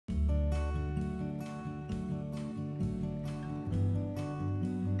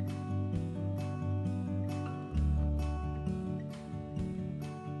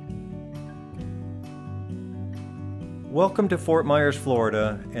Welcome to Fort Myers,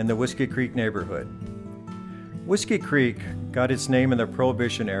 Florida and the Whiskey Creek neighborhood. Whiskey Creek got its name in the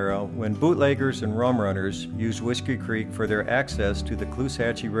Prohibition era when bootleggers and rum runners used Whiskey Creek for their access to the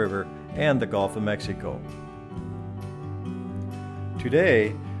Caloosahatchee River and the Gulf of Mexico. Today,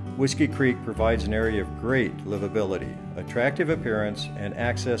 Whiskey Creek provides an area of great livability, attractive appearance, and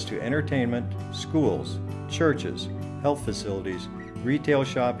access to entertainment, schools, churches, health facilities, retail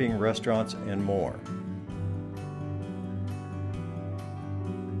shopping, restaurants, and more.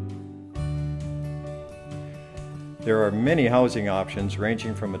 There are many housing options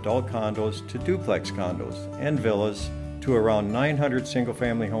ranging from adult condos to duplex condos and villas to around 900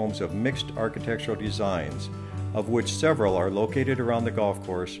 single-family homes of mixed architectural designs, of which several are located around the golf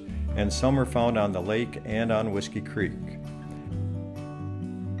course and some are found on the lake and on Whiskey Creek.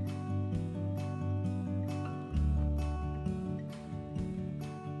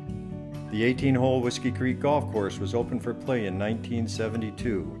 The 18-hole Whiskey Creek Golf Course was opened for play in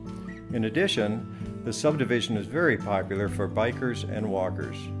 1972. In addition, the subdivision is very popular for bikers and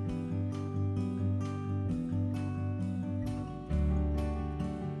walkers.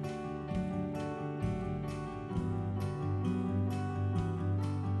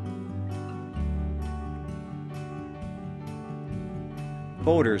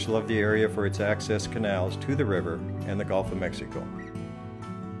 Boaters love the area for its access canals to the river and the Gulf of Mexico.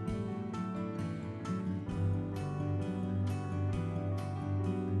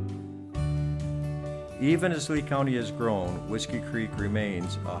 Even as Lee County has grown, Whiskey Creek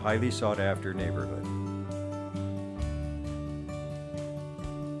remains a highly sought-after neighborhood.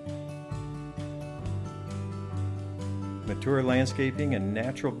 Mature landscaping and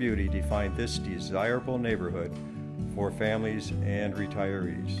natural beauty define this desirable neighborhood for families and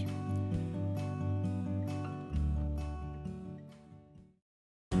retirees.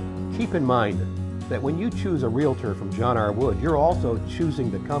 Keep in mind that when you choose a realtor from John R. Wood, you're also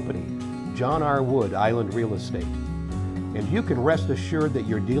choosing the company, John R. Wood Island Real Estate. And you can rest assured that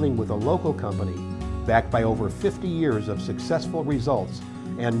you're dealing with a local company backed by over 50 years of successful results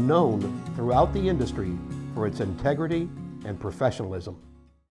and known throughout the industry for its integrity and professionalism.